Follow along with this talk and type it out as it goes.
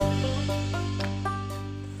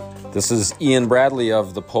This is Ian Bradley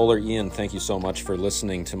of The Polar Ian. Thank you so much for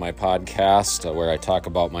listening to my podcast where I talk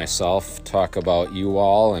about myself, talk about you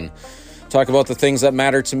all, and talk about the things that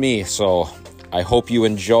matter to me. So I hope you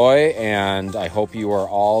enjoy, and I hope you are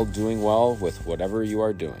all doing well with whatever you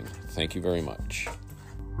are doing. Thank you very much.